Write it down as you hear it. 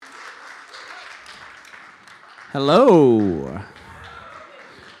Hello.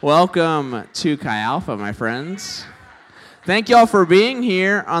 Welcome to Chi Alpha, my friends. Thank y'all for being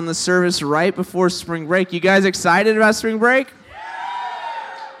here on the service right before spring break. You guys excited about spring break?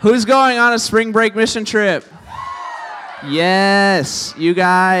 Who's going on a spring break mission trip? Yes, you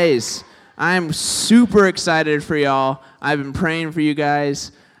guys. I'm super excited for y'all. I've been praying for you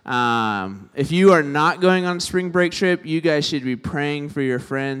guys. If you are not going on a spring break trip, you guys should be praying for your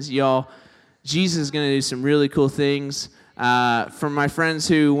friends. Y'all, Jesus is going to do some really cool things. For my friends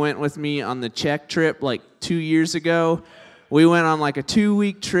who went with me on the Czech trip like 2 years ago, we went on like a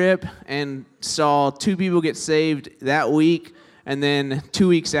 2-week trip and saw 2 people get saved that week. And then 2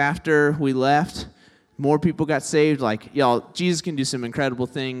 weeks after we left, more people got saved. Like, y'all, Jesus can do some incredible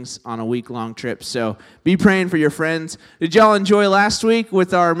things on a week-long trip. So be praying for your friends. Did y'all enjoy last week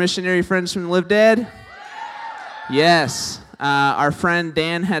with our missionary friends from Live Dead? Yes. Our friend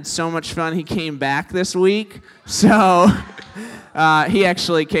Dan had so much fun, he came back this week. So he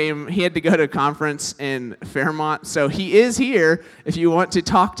actually came, he had to go to a conference in Fairmont. So he is here. If you want to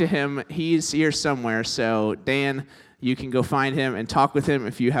talk to him, he's here somewhere. So Dan, you can go find him and talk with him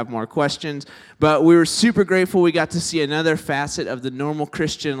if you have more questions. But we were super grateful we got to see another facet of the normal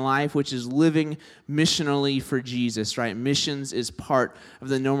Christian life, which is living missionally for Jesus, right? Missions is part of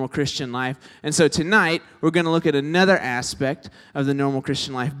the normal Christian life. And so tonight, we're going to look at another aspect of the normal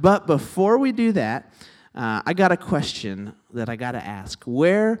Christian life. But before we do that, I got a question that I got to ask.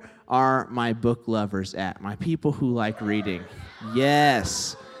 Where are my book lovers at? My people who like reading?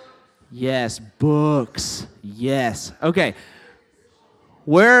 Yes. Yes, books. Yes. Okay.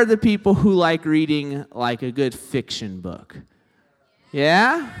 Where are the people who like reading like a good fiction book?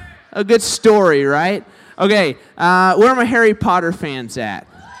 Yeah? A good story, right? Okay. Where are my Harry Potter fans at?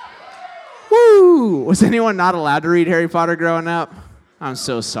 Woo! Was anyone not allowed to read Harry Potter growing up? I'm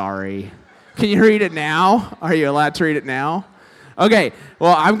so sorry. Can you read it now? Are you allowed to read it now? Okay.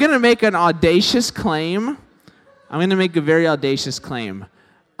 Well, I'm going to make an audacious claim. I'm going to make a very audacious claim.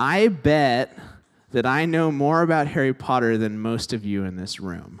 I bet that I know more about Harry Potter than most of you in this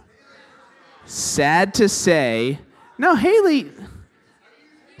room. Sad to say, no, Haley,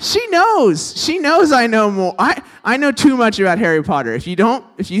 she knows. She knows I know more. I know too much about Harry Potter. If you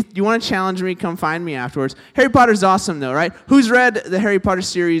want to challenge me, come find me afterwards. Harry Potter's awesome though, right? Who's read the Harry Potter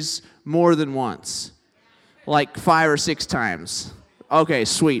series more than once? Like 5 or 6 times. Okay,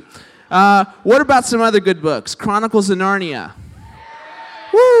 sweet. What about some other good books? Chronicles of Narnia.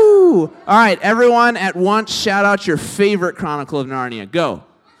 Woo! All right, everyone at once shout out your favorite Chronicle of Narnia. Go.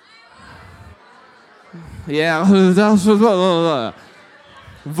 Yeah.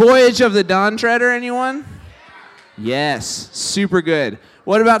 Voyage of the Dawn Treader, anyone? Yes, super good.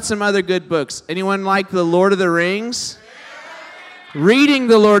 What about some other good books? Anyone like The Lord of the Rings? Reading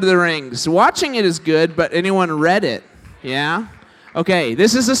The Lord of the Rings. Watching it is good, but anyone read it? Yeah? Okay,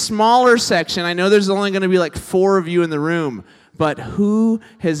 this is a smaller section. I know there's only going to be like 4 of you in the room. But who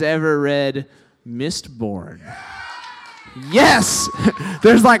has ever read Mistborn? Yes!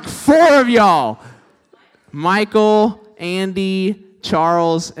 There's like 4 of y'all. Michael, Andy,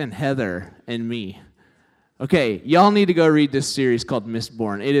 Charles, and Heather, and me. Okay, y'all need to go read this series called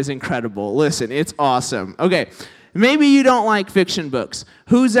Mistborn. It is incredible. Listen, it's awesome. Okay, maybe you don't like fiction books.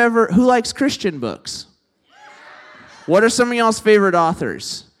 Who likes Christian books? What are some of y'all's favorite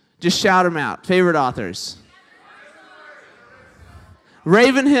authors? Just shout them out. Favorite authors.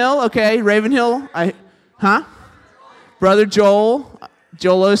 Ravenhill, okay, Ravenhill, Brother Joel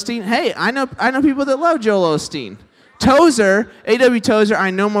Osteen. Hey, I know people that love Joel Osteen. Tozer, A.W. Tozer,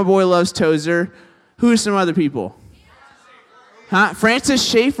 I know my boy loves Tozer. Who are some other people? Francis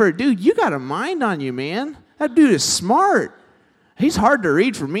Schaeffer. Dude, you got a mind on you, man. That dude is smart. He's hard to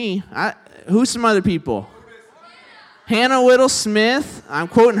read for me. Who's some other people? Hannah Whittle Smith. I'm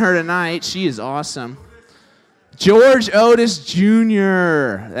quoting her tonight. She is awesome. George Otis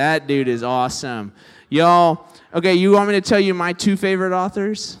Jr. That dude is awesome. Y'all, okay, you want me to tell you my 2 favorite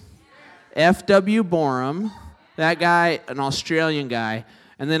authors? F.W. Borum, that guy, an Australian guy,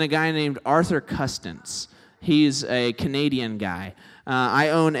 and then a guy named Arthur Custance. He's a Canadian guy. I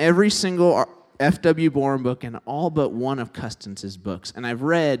own every single F.W. Borum book and all but one of Custance's books. And I've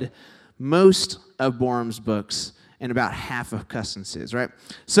read most of Borum's books and about half of Custance's, right?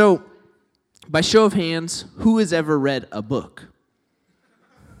 So, by show of hands, who has ever read a book?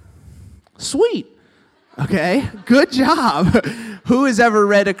 Sweet. Okay, good job. Who has ever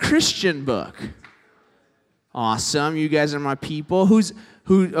read a Christian book? Awesome. You guys are my people.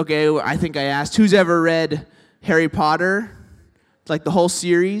 Okay, I think I asked, who's ever read Harry Potter? Like the whole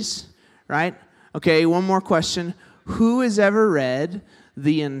series, right? Okay, one more question. Who has ever read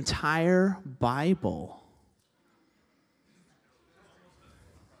the entire Bible?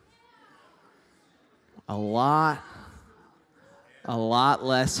 A lot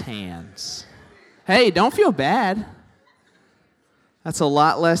less hands. Hey, don't feel bad. That's a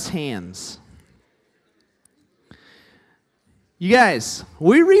lot less hands. You guys,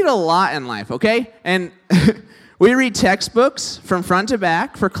 we read a lot in life, okay? And we read textbooks from front to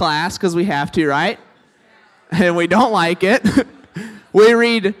back for class because we have to, right? And we don't like it.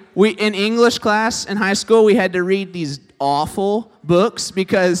 In English class in high school, we had to read these awful books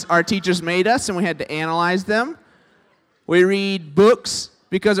because our teachers made us and we had to analyze them. We read books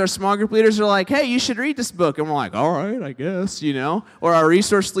because our small group leaders are like, hey, you should read this book. And we're like, all right, I guess, Or our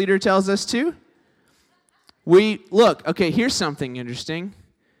resource leader tells us to. Okay, here's something interesting.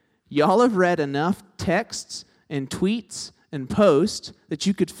 Y'all have read enough texts and tweets and posts that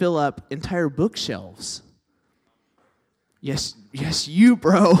you could fill up entire bookshelves. Yes, you,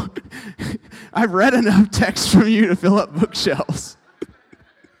 bro. I've read enough texts from you to fill up bookshelves.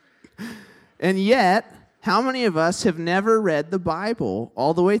 And yet, how many of us have never read the Bible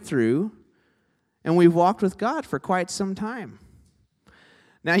all the way through, and we've walked with God for quite some time?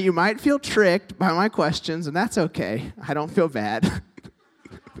 Now, you might feel tricked by my questions, and that's okay. I don't feel bad.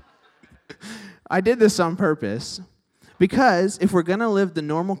 I did this on purpose because if we're going to live the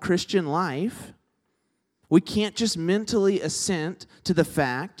normal Christian life, we can't just mentally assent to the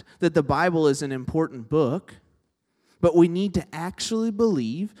fact that the Bible is an important book, but we need to actually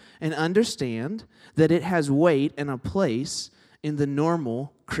believe and understand that it has weight and a place in the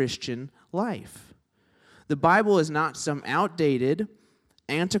normal Christian life. The Bible is not some outdated,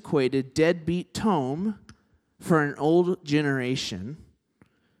 antiquated, deadbeat tome for an old generation,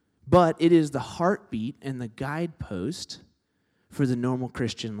 but it is the heartbeat and the guidepost for the normal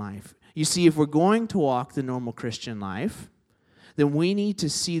Christian life. You see, if we're going to walk the normal Christian life, then we need to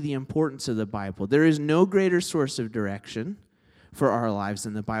see the importance of the Bible. There is no greater source of direction for our lives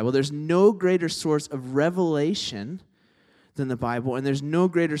than the Bible. There's no greater source of revelation than the Bible, and there's no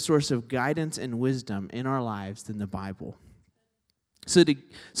greater source of guidance and wisdom in our lives than the Bible. So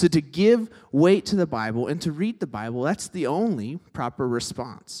to give weight to the Bible and to read the Bible, that's the only proper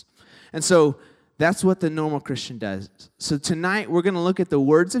response. And so that's what the normal Christian does. So tonight we're going to look at the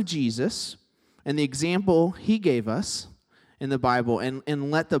words of Jesus and the example he gave us in the Bible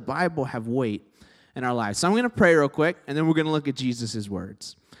and let the Bible have weight in our lives. So I'm going to pray real quick, and then we're going to look at Jesus'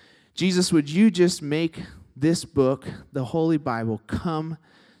 words. Jesus, would you just make this book, the Holy Bible, come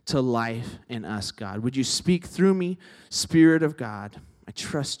to life in us, God? Would you speak through me, Spirit of God? I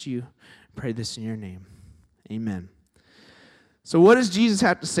trust you. I pray this in your name. Amen. So what does Jesus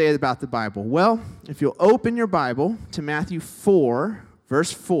have to say about the Bible? Well, if you'll open your Bible to Matthew 4,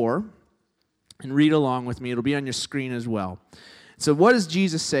 verse 4, and read along with me. It'll be on your screen as well. So what does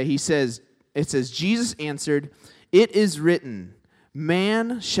Jesus say? It says, Jesus answered, "It is written,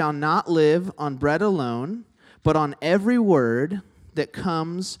 man shall not live on bread alone, but on every word that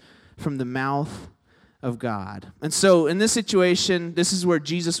comes from the mouth of God." And so in this situation, this is where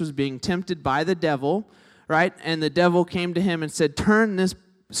Jesus was being tempted by the devil, right? And the devil came to him and said, turn this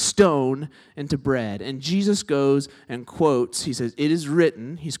stone into bread. And Jesus goes and quotes, he says, "It is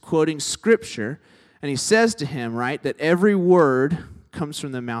written." He's quoting scripture, and he says to him, right, that every word comes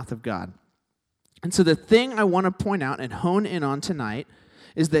from the mouth of God. And so the thing I want to point out and hone in on tonight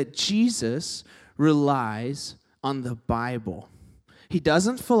is that Jesus relies on the Bible. He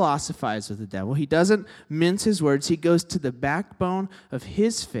doesn't philosophize with the devil. He doesn't mince his words. He goes to the backbone of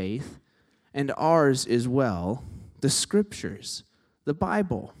his faith and ours as well, the scriptures, the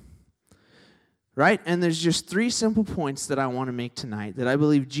Bible. Right? And there's just three simple points that I want to make tonight that I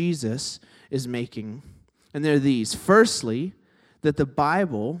believe Jesus is making. And they're these. Firstly, that the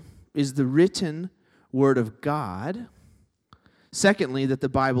Bible is the written word of God. Secondly, that the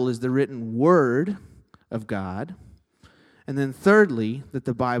Bible is the written word of God. And then thirdly, that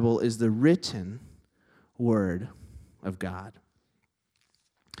the Bible is the written word of God.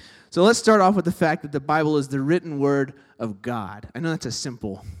 So let's start off with the fact that the Bible is the written word of God. I know that's a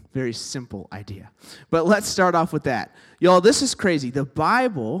simple, very simple idea. But let's start off with that. Y'all, this is crazy. The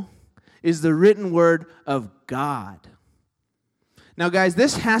Bible is the written word of God. Now, guys,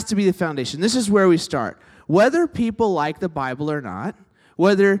 this has to be the foundation. This is where we start. Whether people like the Bible or not,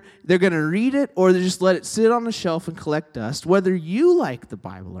 whether they're going to read it or they just let it sit on the shelf and collect dust, whether you like the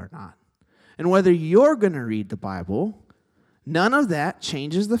Bible or not, and whether you're going to read the Bible, none of that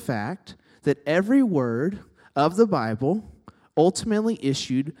changes the fact that every word of the Bible ultimately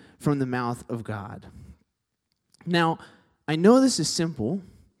issued from the mouth of God. Now, I know this is simple,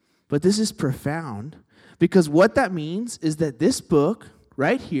 but this is profound, because what that means is that this book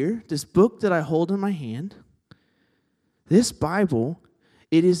right here, this book that I hold in my hand, this Bible,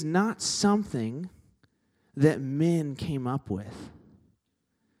 it is not something that men came up with.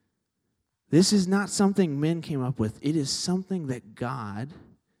 This is not something men came up with. It is something that God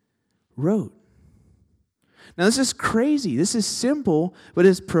wrote. Now, this is crazy. This is simple, but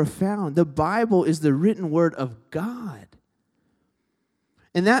it's profound. The Bible is the written word of God.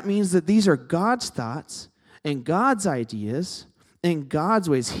 And that means that these are God's thoughts and God's ideas and God's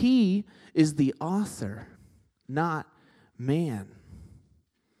ways. He is the author, not man.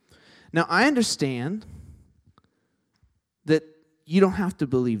 Now, I understand that you don't have to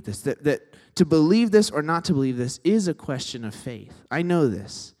believe this, that to believe this or not to believe this is a question of faith. I know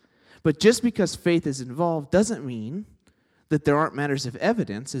this. But just because faith is involved doesn't mean that there aren't matters of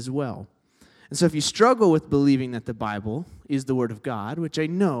evidence as well. And so if you struggle with believing that the Bible is the Word of God, which I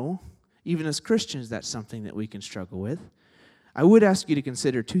know, even as Christians, that's something that we can struggle with, I would ask you to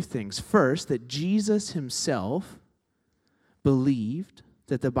consider two things. First, that Jesus himself believed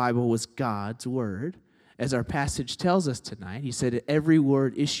that the Bible was God's Word. As our passage tells us tonight, he said every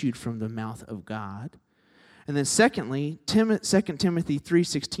word issued from the mouth of God. And then secondly, 2 Timothy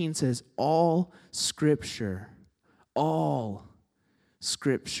 3:16 says, all Scripture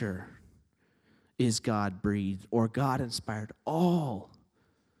is God-breathed or God-inspired. All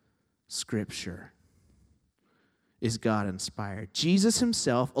Scripture is God-inspired. Jesus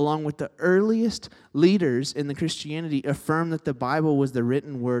himself, along with the earliest leaders in the Christianity, affirmed that the Bible was the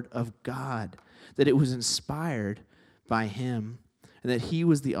written word of God, that it was inspired by him, and that he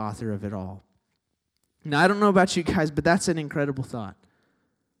was the author of it all. Now, I don't know about you guys, but that's an incredible thought.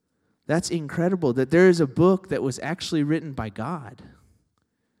 That's incredible that there is a book that was actually written by God.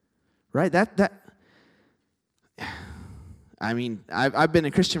 Right? I mean, I've been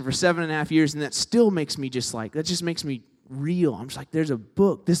a Christian for 7.5 years, and that still makes me that just makes me real. I'm just like, there's a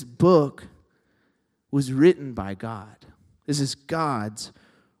book. This book was written by God. This is God's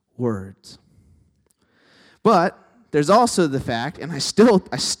words. But there's also the fact, and I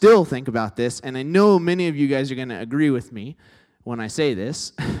still think about this, and I know many of you guys are going to agree with me when I say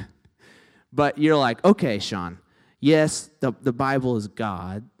this, but you're like, okay, Sean, yes, the Bible is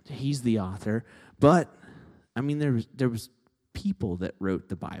God. He's the author, but, I mean, there was people that wrote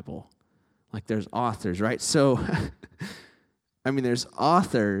the Bible. Like, there's authors, right? So, I mean, there's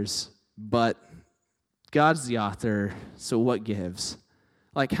authors, but God's the author, so what gives?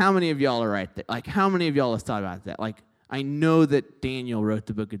 Like, how many of y'all are right there? Like, how many of y'all have thought about that? Like, I know that Daniel wrote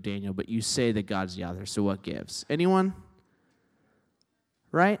the book of Daniel, but you say that God's the author, so what gives? Anyone?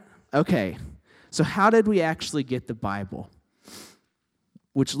 Right? Okay. So how did we actually get the Bible?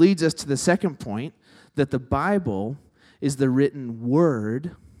 Which leads us to the second point, that the Bible is the written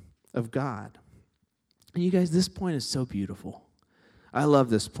word of God. And you guys, this point is so beautiful. I love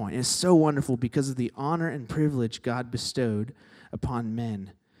this point. It's so wonderful because of the honor and privilege God bestowed upon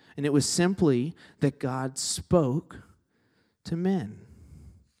men. And it was simply that God spoke to men.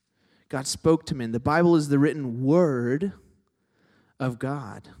 God spoke to men. The Bible is the written word of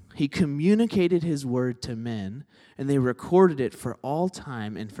God. He communicated his word to men, and they recorded it for all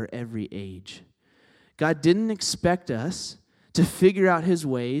time and for every age. God didn't expect us to figure out his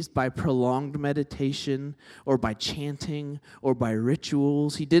ways by prolonged meditation or by chanting or by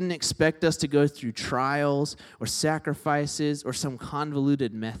rituals. He didn't expect us to go through trials or sacrifices or some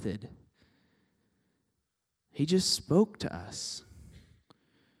convoluted method. He just spoke to us,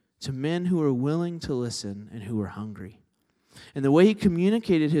 to men who were willing to listen and who were hungry. And the way he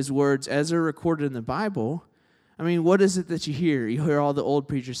communicated his words as they're recorded in the Bible, I mean, what is it that you hear? You hear all the old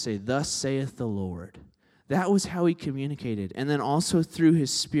preachers say, "Thus saith the Lord." That was how he communicated. And then also through his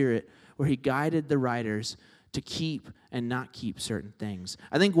Spirit, where he guided the writers to keep and not keep certain things.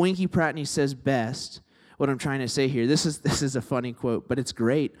 I think Winkie Pratney says best what I'm trying to say here. This is a funny quote, but it's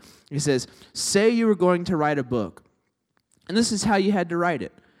great. He says, say you were going to write a book, and this is how you had to write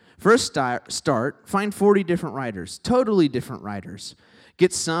it. First start, find 40 different writers, totally different writers.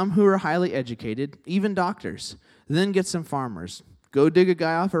 Get some who are highly educated, even doctors. Then get some farmers. Go dig a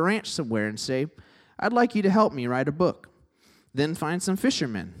guy off a ranch somewhere and say, I'd like you to help me write a book. Then find some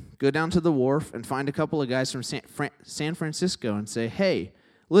fishermen. Go down to the wharf and find a couple of guys from San Francisco and say, hey,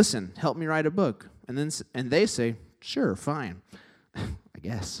 listen, help me write a book. And they say, sure, fine, I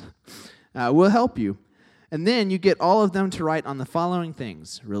guess. We'll help you. And then you get all of them to write on the following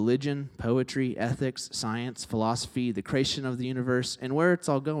things: religion, poetry, ethics, science, philosophy, the creation of the universe, and where it's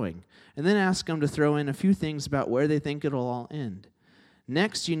all going. And then ask them to throw in a few things about where they think it'll all end.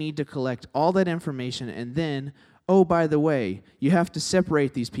 Next, you need to collect all that information, and then, oh, by the way, you have to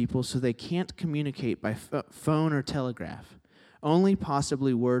separate these people so they can't communicate by phone or telegraph, only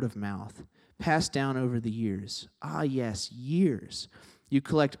possibly word of mouth, passed down over the years. Ah, yes, years. You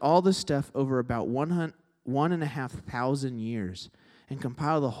collect all this stuff over about 100 1,500 years and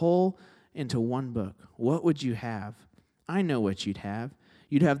compile the whole into one book, what would you have? I know what you'd have.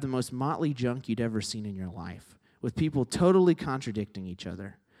 You'd have the most motley junk you'd ever seen in your life, with people totally contradicting each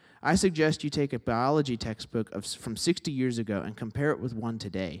other. I suggest you take a biology textbook from 60 years ago and compare it with one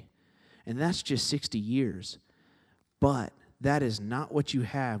today. And that's just 60 years. But that is not what you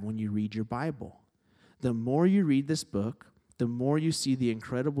have when you read your Bible. The more you read this book, the more you see the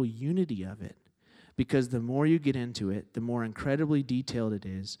incredible unity of it. Because the more you get into it, the more incredibly detailed it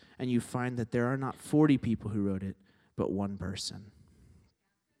is, and you find that there are not 40 people who wrote it, but one person.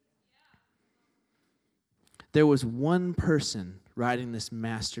 There was one person writing this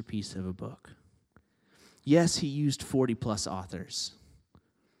masterpiece of a book. Yes, he used 40-plus authors,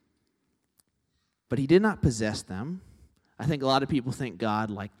 but he did not possess them. I think a lot of people think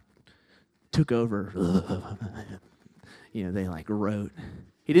God, took over. They, wrote.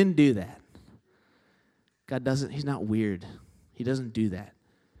 He didn't do that. God doesn't, he's not weird. He doesn't do that.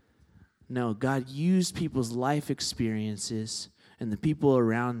 No, God used people's life experiences and the people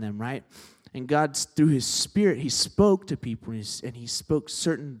around them, right? And God, through his Spirit, he spoke to people, and he spoke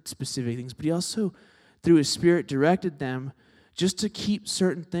certain specific things, but he also, through his Spirit, directed them just to keep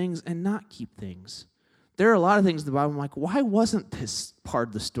certain things and not keep things. There are a lot of things in the Bible I'm like, why wasn't this part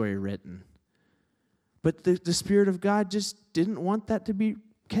of the story written? But the Spirit of God just didn't want that to be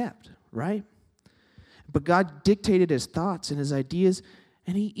kept, right? But God dictated his thoughts and his ideas,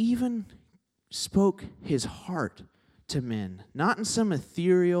 and he even spoke his heart to men, not in some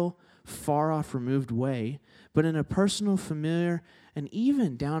ethereal, far-off, removed way, but in a personal, familiar, and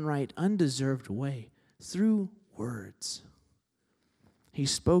even downright undeserved way, through words. He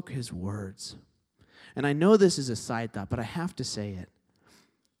spoke his words. And I know this is a side thought, but I have to say it.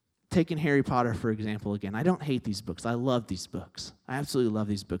 Taking Harry Potter, for example, again, I don't hate these books. I love these books. I absolutely love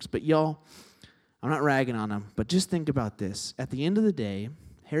these books. But y'all, I'm not ragging on them, but just think about this. At the end of the day,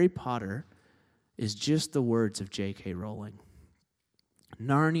 Harry Potter is just the words of J.K. Rowling.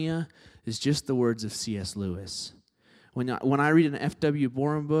 Narnia is just the words of C.S. Lewis. When I read an F.W.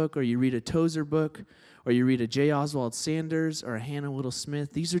 Borum book, or you read a Tozer book, or you read a J. Oswald Sanders or a Hannah Whittle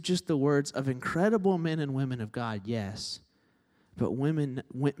Smith, these are just the words of incredible men and women of God, yes, but men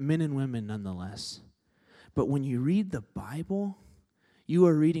and women nonetheless. But when you read the Bible, you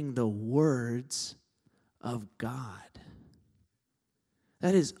are reading the words of God.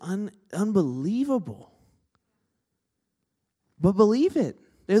 That is unbelievable. But believe it.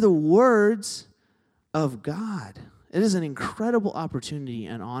 They're the words of God. It is an incredible opportunity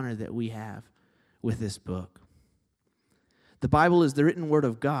and honor that we have with this book. The Bible is the written word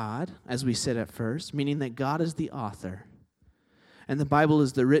of God, as we said at first, meaning that God is the author. And the Bible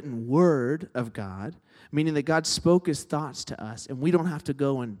is the written word of God, meaning that God spoke his thoughts to us, and we don't have to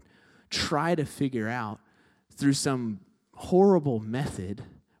go and try to figure out through some horrible method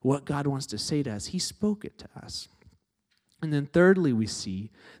what God wants to say to us. He spoke it to us. And then thirdly, we see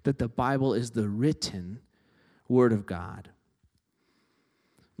that the Bible is the written word of God.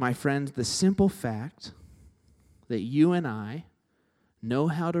 My friends, the simple fact that you and I know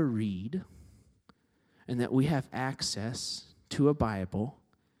how to read and that we have access to a Bible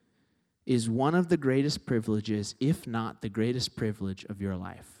is one of the greatest privileges, if not the greatest privilege of your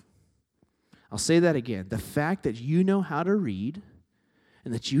life. I'll say that again. The fact that you know how to read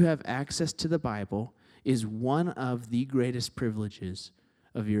and that you have access to the Bible is one of the greatest privileges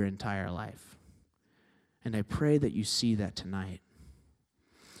of your entire life. And I pray that you see that tonight.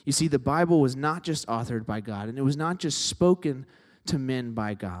 You see, the Bible was not just authored by God, and it was not just spoken to men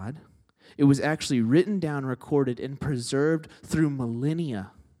by God. It was actually written down, recorded, and preserved through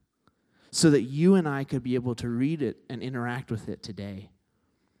millennia so that you and I could be able to read it and interact with it today.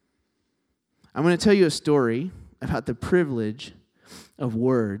 I'm going to tell you a story about the privilege of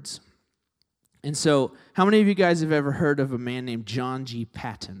words. And so, how many of you guys have ever heard of a man named John G.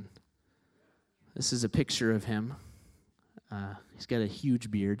 Paton? This is a picture of him. He's got a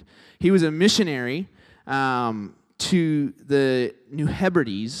huge beard. He was a missionary to the New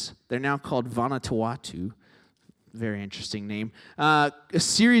Hebrides. They're now called Vanuatu. Very interesting name. A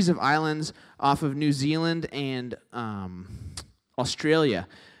series of islands off of New Zealand and Australia.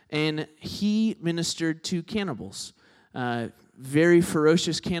 And he ministered to cannibals. Very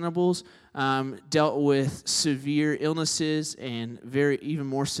ferocious cannibals, dealt with severe illnesses and even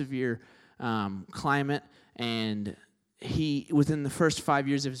more severe climate. And he, within the first 5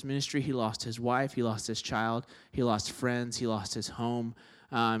 years of his ministry, he lost his wife, he lost his child, he lost friends, he lost his home.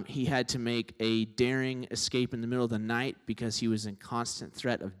 He had to make a daring escape in the middle of the night because he was in constant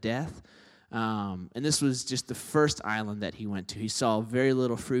threat of death. And this was just the first island that he went to. He saw very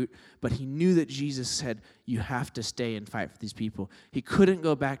little fruit, but he knew that Jesus said, you have to stay and fight for these people. He couldn't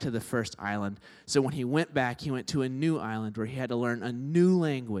go back to the first island. So when he went back, he went to a new island where he had to learn a new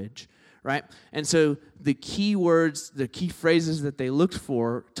language, right? And so the key words, the key phrases that they looked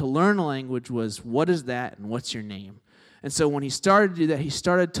for to learn a language was, what is that and what's your name? And so when he started to do that, he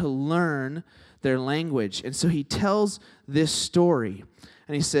started to learn their language. And so he tells this story.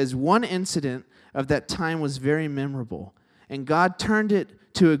 And he says, one incident of that time was very memorable, and God turned it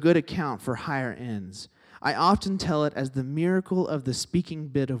to a good account for higher ends. I often tell it as the miracle of the speaking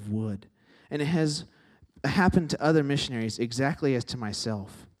bit of wood, and it has happened to other missionaries exactly as to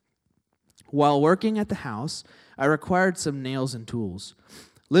myself. While working at the house, I required some nails and tools.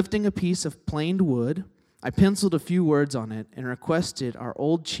 Lifting a piece of planed wood, I penciled a few words on it and requested our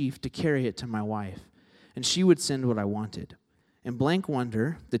old chief to carry it to my wife, and she would send what I wanted. In blank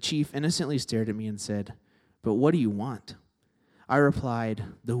wonder, the chief innocently stared at me and said, "But what do you want?" I replied,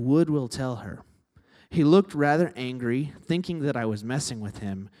 "The wood will tell her." He looked rather angry, thinking that I was messing with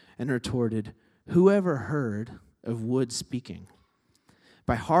him, and retorted, "Who ever heard of wood speaking?"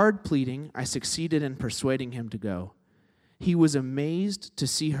 By hard pleading, I succeeded in persuading him to go. He was amazed to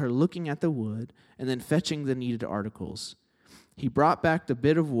see her looking at the wood and then fetching the needed articles. He brought back the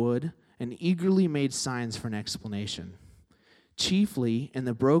bit of wood and eagerly made signs for an explanation. Chiefly in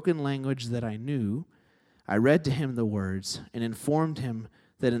the broken language that I knew, I read to him the words and informed him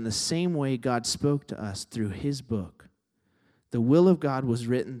that in the same way God spoke to us through his book, the will of God was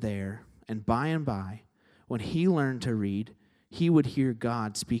written there, and by, when he learned to read, he would hear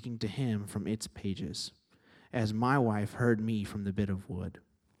God speaking to him from its pages, as my wife heard me from the bit of wood.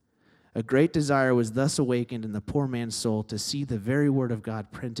 A great desire was thus awakened in the poor man's soul to see the very word of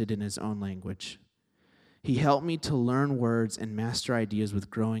God printed in his own language. He helped me to learn words and master ideas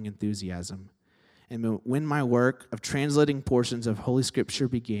with growing enthusiasm. And when my work of translating portions of Holy Scripture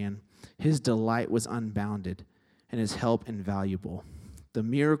began, his delight was unbounded and his help invaluable. The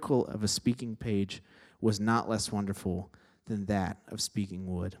miracle of a speaking page was not less wonderful than that of speaking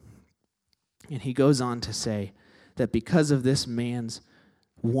wood. And he goes on to say that because of this man's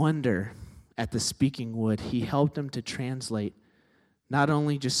wonder at the speaking wood, he helped him to translate not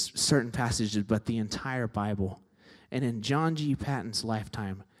only just certain passages, but the entire Bible. And in John G. Patton's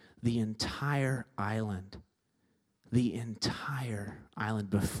lifetime, the entire island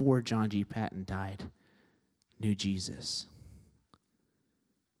before John G. Patton died, knew Jesus.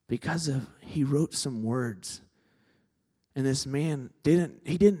 Because he wrote some words. And this man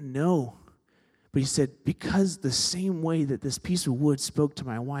didn't know. But he said, because the same way that this piece of wood spoke to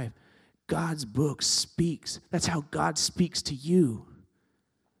my wife, God's book speaks. That's how God speaks to you.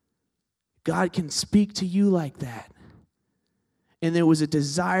 God can speak to you like that. And there was a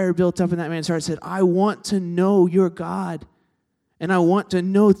desire built up in that man's heart. Said, I want to know your God. And I want to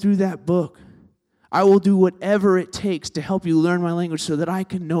know through that book. I will do whatever it takes to help you learn my language so that I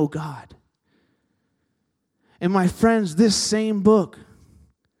can know God. And my friends, this same book,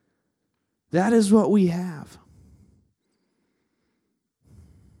 that is what we have.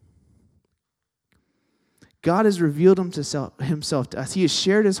 God has revealed himself to us. He has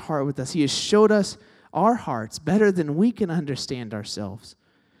shared his heart with us. He has showed us our hearts better than we can understand ourselves.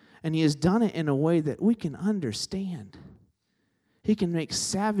 And he has done it in a way that we can understand. He can make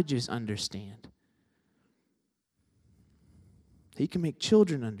savages understand. He can make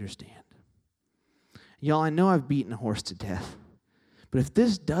children understand. Y'all, I know I've beaten a horse to death. But if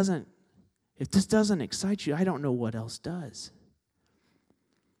this doesn't excite you, I don't know what else does.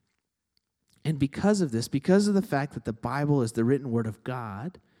 And because of this, because of the fact that the Bible is the written word of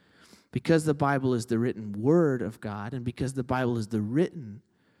God, because the Bible is the written word of God, and because the Bible is the written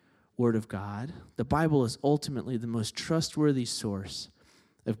word of God, the Bible is ultimately the most trustworthy source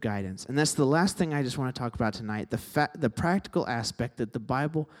of guidance. And that's the last thing I just want to talk about tonight, the practical aspect that the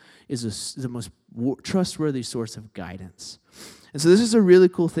Bible is the most trustworthy source of guidance. And so this is a really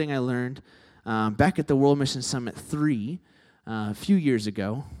cool thing I learned back at the World Mission Summit 3 a few years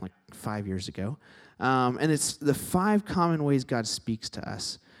ago, like 5 years ago. And it's the 5 common ways God speaks to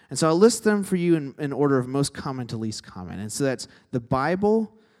us. And so I'll list them for you in order of most common to least common. And so that's the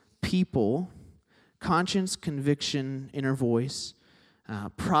Bible, people, conscience, conviction, inner voice,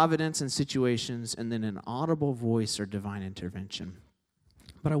 providence and situations, and then an audible voice or divine intervention.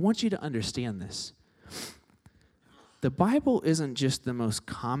 But I want you to understand this. The Bible isn't just the most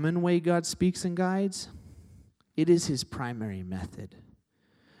common way God speaks and guides. It is his primary method.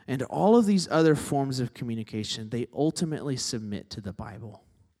 And all of these other forms of communication, they ultimately submit to the Bible.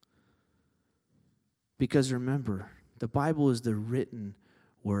 Because remember, the Bible is the written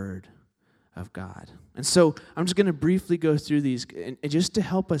word of God. And so I'm just going to briefly go through these and just to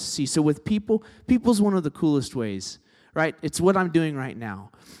help us see. So with people's one of the coolest ways, right? It's what I'm doing right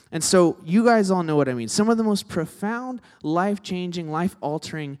now. And so you guys all know what I mean. Some of the most profound, life-changing,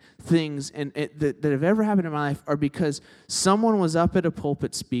 life-altering things that have ever happened in my life are because someone was up at a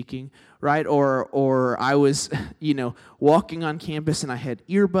pulpit speaking, right? Or I was, walking on campus and I had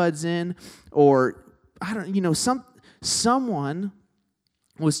earbuds in, or someone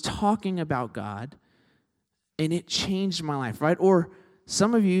was talking about God and it changed my life, right? Or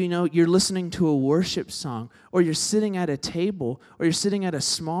some of you, you're listening to a worship song, or you're sitting at a table, or you're sitting at a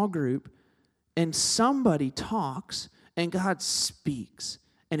small group, and somebody talks, and God speaks,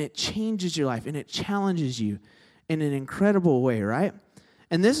 and it changes your life, and it challenges you in an incredible way, right?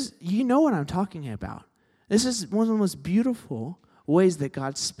 And this, you know what I'm talking about. This is one of the most beautiful ways that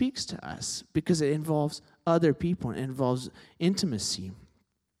God speaks to us, because it involves other people, and it involves intimacy.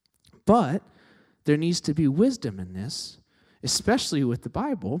 But there needs to be wisdom in this, especially with the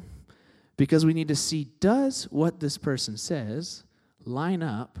Bible, because we need to see, does what this person says line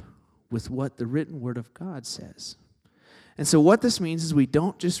up with what the written word of God says? And so what this means is we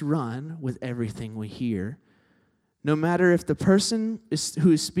don't just run with everything we hear, no matter if the person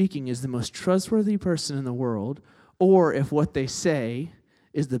who is speaking is the most trustworthy person in the world, or if what they say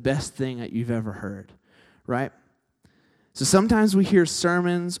is the best thing that you've ever heard, right? So sometimes we hear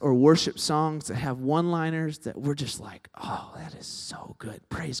sermons or worship songs that have one-liners that we're just like, oh, that is so good.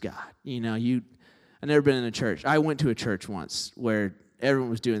 Praise God. I've never been in a church. I went to a church once where everyone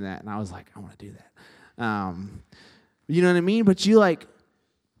was doing that, and I was like, I want to do that. You know what I mean? But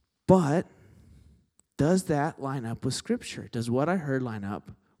does that line up with Scripture? Does what I heard line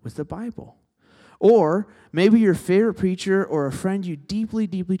up with the Bible? Or maybe your favorite preacher or a friend you deeply,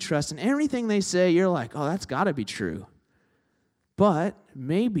 deeply trust, and everything they say, you're like, oh, that's got to be true. But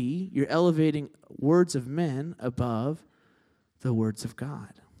maybe you're elevating words of men above the words of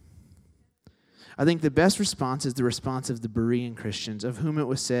God. I think the best response is the response of the Berean Christians, of whom it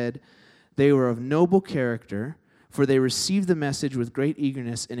was said, they were of noble character, for they received the message with great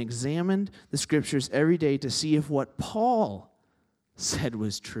eagerness and examined the Scriptures every day to see if what Paul said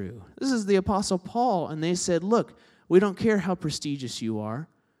was true. This is the Apostle Paul, and they said, look, we don't care how prestigious you are.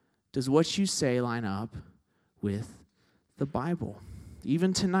 Does what you say line up with the Bible?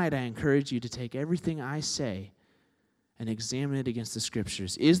 Even tonight, I encourage you to take everything I say and examine it against the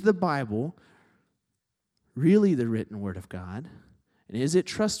Scriptures. Is the Bible really the written word of God? And is it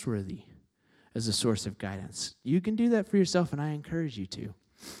trustworthy as a source of guidance? You can do that for yourself, and I encourage you to.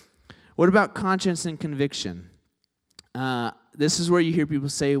 What about conscience and conviction? This is where you hear people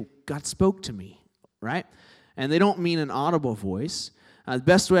say, God spoke to me, right? And they don't mean an audible voice. The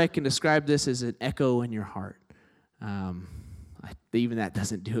best way I can describe this is an echo in your heart. Even that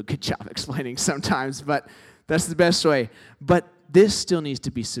doesn't do a good job explaining sometimes, but that's the best way. But this still needs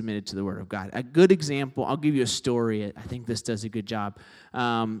to be submitted to the Word of God. A good example, I'll give you a story. I think this does a good job.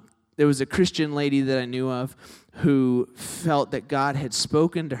 There was a Christian lady that I knew of who felt that God had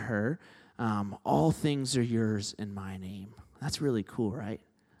spoken to her, all things are yours in my name. That's really cool, right?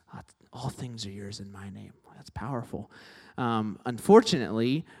 All things are yours in my name. That's powerful.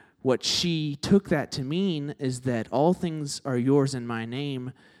 Unfortunately, what she took that to mean is that all things are yours in my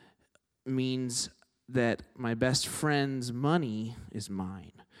name means that my best friend's money is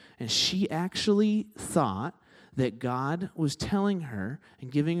mine. And she actually thought that God was telling her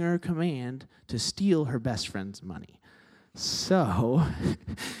and giving her a command to steal her best friend's money. So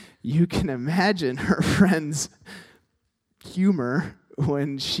you can imagine her friend's humor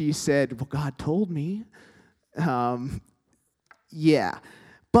when she said, well, God told me. Yeah.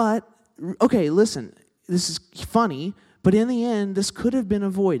 But, okay, listen, this is funny, but in the end, this could have been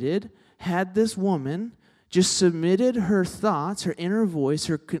avoided had this woman just submitted her thoughts, her inner voice,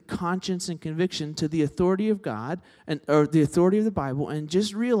 her conscience and conviction to the authority of God, or the authority of the Bible, and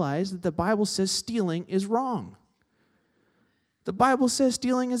just realized that the Bible says stealing is wrong. The Bible says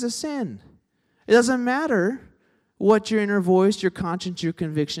stealing is a sin. It doesn't matter what your inner voice, your conscience, your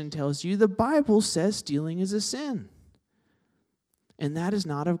conviction tells you. The Bible says stealing is a sin. And that is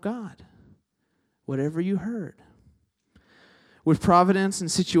not of God, whatever you heard. With providence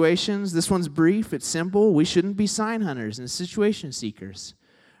and situations, this one's brief, it's simple. We shouldn't be sign hunters and situation seekers,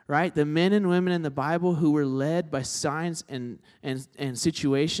 right? The men and women in the Bible who were led by signs and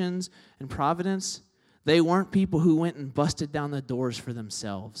situations and providence, they weren't people who went and busted down the doors for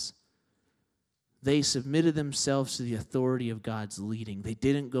themselves. They submitted themselves to the authority of God's leading. They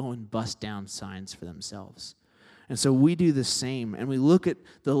didn't go and bust down signs for themselves. And so we do the same, and we look at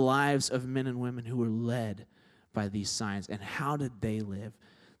the lives of men and women who were led by these signs, and how did they live?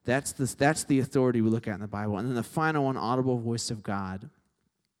 That's the authority we look at in the Bible. And then the final one, audible voice of God.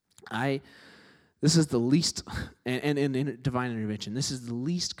 This is the least, and in divine intervention, this is the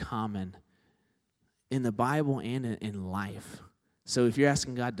least common in the Bible and in life. So if you're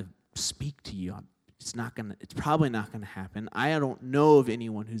asking God to speak to you, it's probably not gonna happen. I don't know of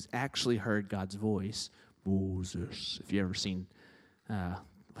anyone who's actually heard God's voice. Moses, if you ever seen,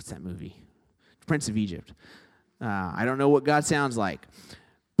 what's that movie? Prince of Egypt. I don't know what God sounds like.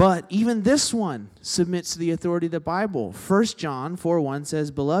 But even this one submits to the authority of the Bible. 1 John 4:1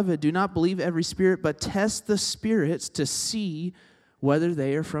 says, "Beloved, do not believe every spirit, but test the spirits to see whether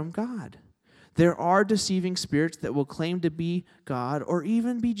they are from God. There are deceiving spirits that will claim to be God or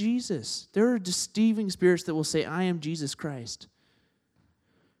even be Jesus." There are deceiving spirits that will say, "I am Jesus Christ."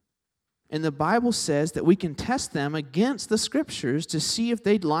 And the Bible says that we can test them against the Scriptures to see if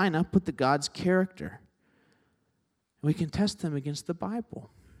they'd line up with the God's character. We can test them against the Bible.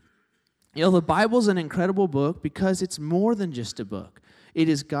 You know, the Bible's an incredible book because it's more than just a book. It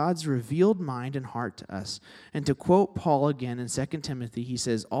is God's revealed mind and heart to us. And to quote Paul again in 2 Timothy, he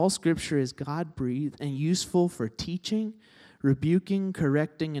says, "All Scripture is God-breathed and useful for teaching, rebuking,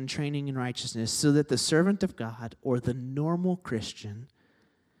 correcting, and training in righteousness, so that the servant of God, or the normal Christian,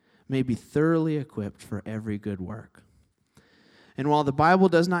 may be thoroughly equipped for every good work." And while the Bible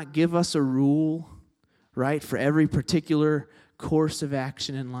does not give us a rule, right, for every particular course of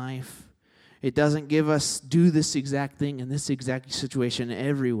action in life, it doesn't give us do this exact thing in this exact situation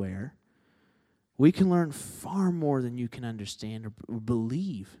everywhere. We can learn far more than you can understand or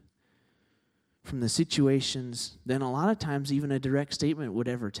believe from the situations than a lot of times even a direct statement would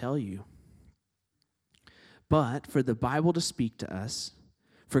ever tell you. But for the Bible to speak to us,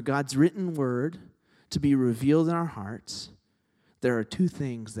 for God's written word to be revealed in our hearts, there are two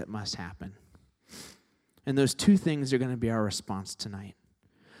things that must happen. And those two things are going to be our response tonight.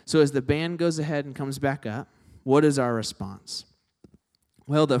 So as the band goes ahead and comes back up, what is our response?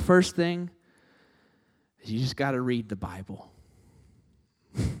 Well, the first thing is you just got to read the Bible.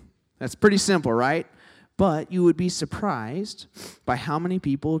 That's pretty simple, right? But you would be surprised by how many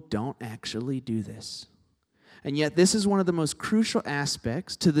people don't actually do this. And yet this is one of the most crucial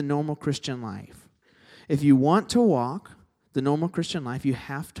aspects to the normal Christian life. If you want to walk the normal Christian life, you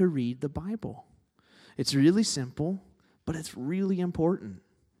have to read the Bible. It's really simple, but it's really important.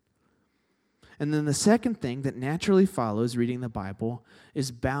 And then the second thing that naturally follows reading the Bible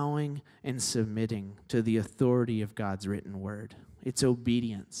is bowing and submitting to the authority of God's written word. It's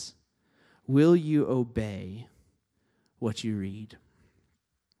obedience. Will you obey what you read?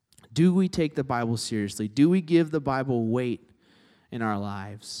 Do we take the Bible seriously? Do we give the Bible weight in our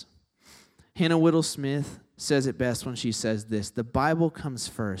lives? Hannah Whittle-Smith says it best when she says this: "The Bible comes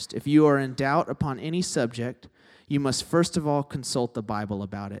first. If you are in doubt upon any subject, you must first of all consult the Bible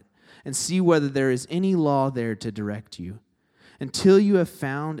about it and see whether there is any law there to direct you. Until you have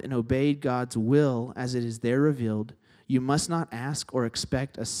found and obeyed God's will as it is there revealed, you must not ask or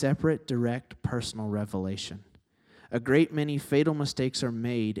expect a separate, direct, personal revelation. A great many fatal mistakes are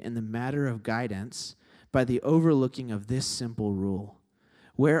made in the matter of guidance by the overlooking of this simple rule.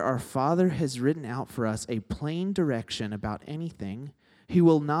 Where our Father has written out for us a plain direction about anything, He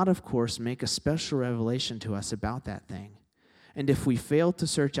will not, of course, make a special revelation to us about that thing. And if we fail to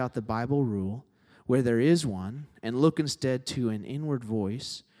search out the Bible rule, where there is one, and look instead to an inward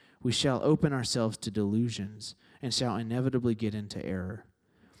voice, we shall open ourselves to delusions and shall inevitably get into error.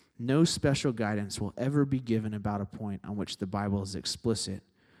 No special guidance will ever be given about a point on which the Bible is explicit,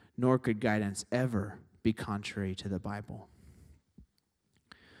 nor could guidance ever be contrary to the Bible."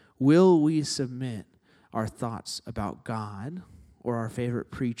 Will we submit our thoughts about God, or our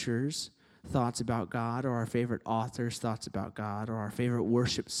favorite preachers' thoughts about God, or our favorite authors' thoughts about God, or our favorite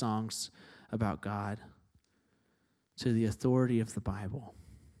worship songs about God, to the authority of the Bible?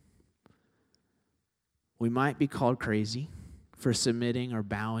 We might be called crazy for submitting or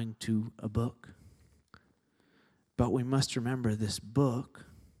bowing to a book, but we must remember this book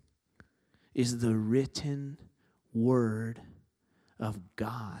is the written word of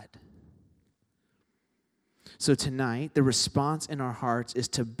God. So tonight, the response in our hearts is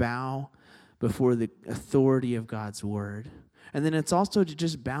to bow before the authority of God's word. And then it's also to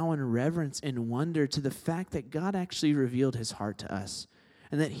just bow in reverence and wonder to the fact that God actually revealed His heart to us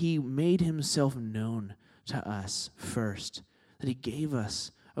and that He made Himself known to us first, that He gave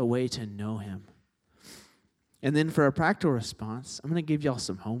us a way to know Him. And then for a practical response, I'm going to give y'all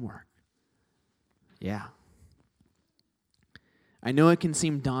some homework. Yeah. I know it can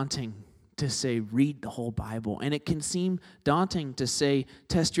seem daunting to say, read the whole Bible. And it can seem daunting to say,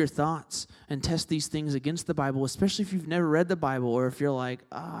 test your thoughts and test these things against the Bible, especially if you've never read the Bible or if you're like,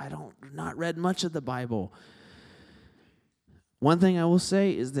 not read much of the Bible. One thing I will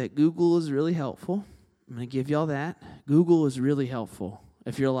say is that Google is really helpful. I'm going to give y'all that. Google is really helpful.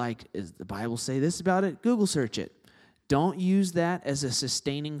 If you're like, does the Bible say this about it? Google search it. Don't use that as a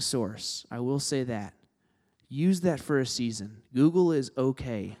sustaining source. I will say that. Use that for a season. Google is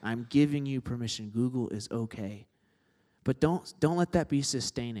okay. I'm giving you permission. Google is okay. But don't let that be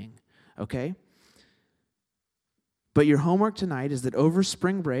sustaining, okay? But your homework tonight is that over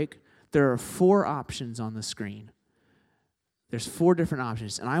spring break, there are 4 options on the screen. There's 4 different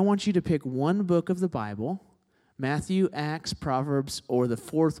options. And I want you to pick one book of the Bible, Matthew, Acts, Proverbs, or the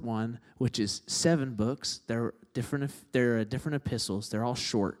 4th one, which is 7 books. They're different epistles. They're all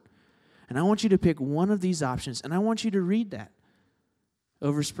short. And I want you to pick one of these options, and I want you to read that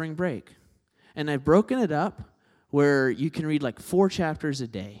over spring break. And I've broken it up where you can read like 4 chapters a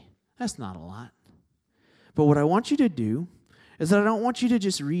day. That's not a lot. But what I want you to do is that I don't want you to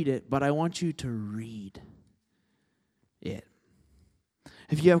just read it, but I want you to read it.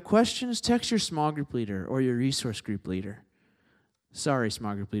 If you have questions, text your small group leader or your resource group leader. Sorry,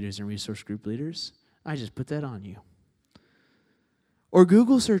 small group leaders and resource group leaders. I just put that on you. Or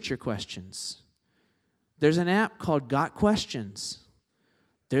Google search your questions. There's an app called Got Questions.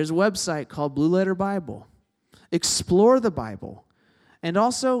 There's a website called Blue Letter Bible. Explore the Bible. And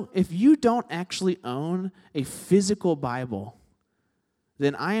also, if you don't actually own a physical Bible,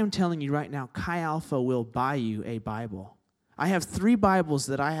 then I am telling you right now, Chi Alpha will buy you a Bible. I have 3 Bibles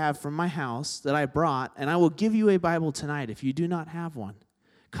that I have from my house that I brought, and I will give you a Bible tonight if you do not have one.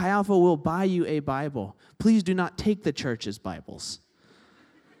 Chi Alpha will buy you a Bible. Please do not take the church's Bibles.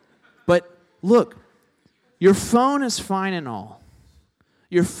 But look, your phone is fine and all.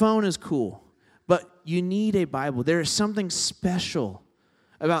 Your phone is cool. But you need a Bible. There is something special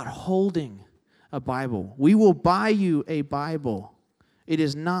about holding a Bible. We will buy you a Bible. It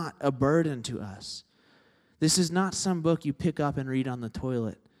is not a burden to us. This is not some book you pick up and read on the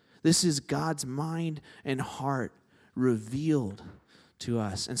toilet. This is God's mind and heart revealed to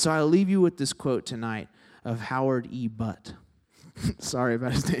us. And so I'll leave you with this quote tonight of Howard E. Butt. Sorry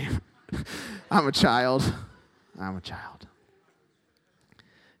about his name. I'm a child.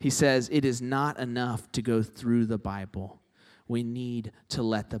 He says, it is not enough to go through the Bible. We need to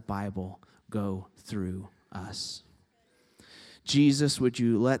let the Bible go through us. Jesus, would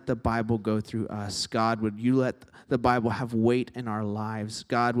you let the Bible go through us? God, would you let the Bible have weight in our lives?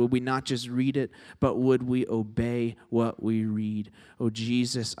 God, would we not just read it, but would we obey what we read? Oh,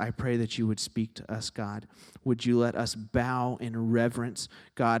 Jesus, I pray that you would speak to us, God. Would you let us bow in reverence,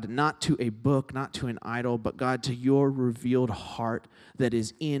 God, not to a book, not to an idol, but God, to your revealed heart that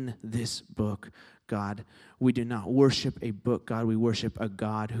is in this book, God. We do not worship a book, God. We worship a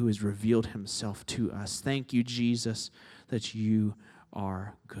God who has revealed himself to us. Thank you, Jesus, that you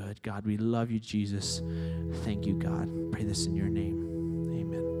are good. God, we love you, Jesus. Thank you, God. Pray this in your name.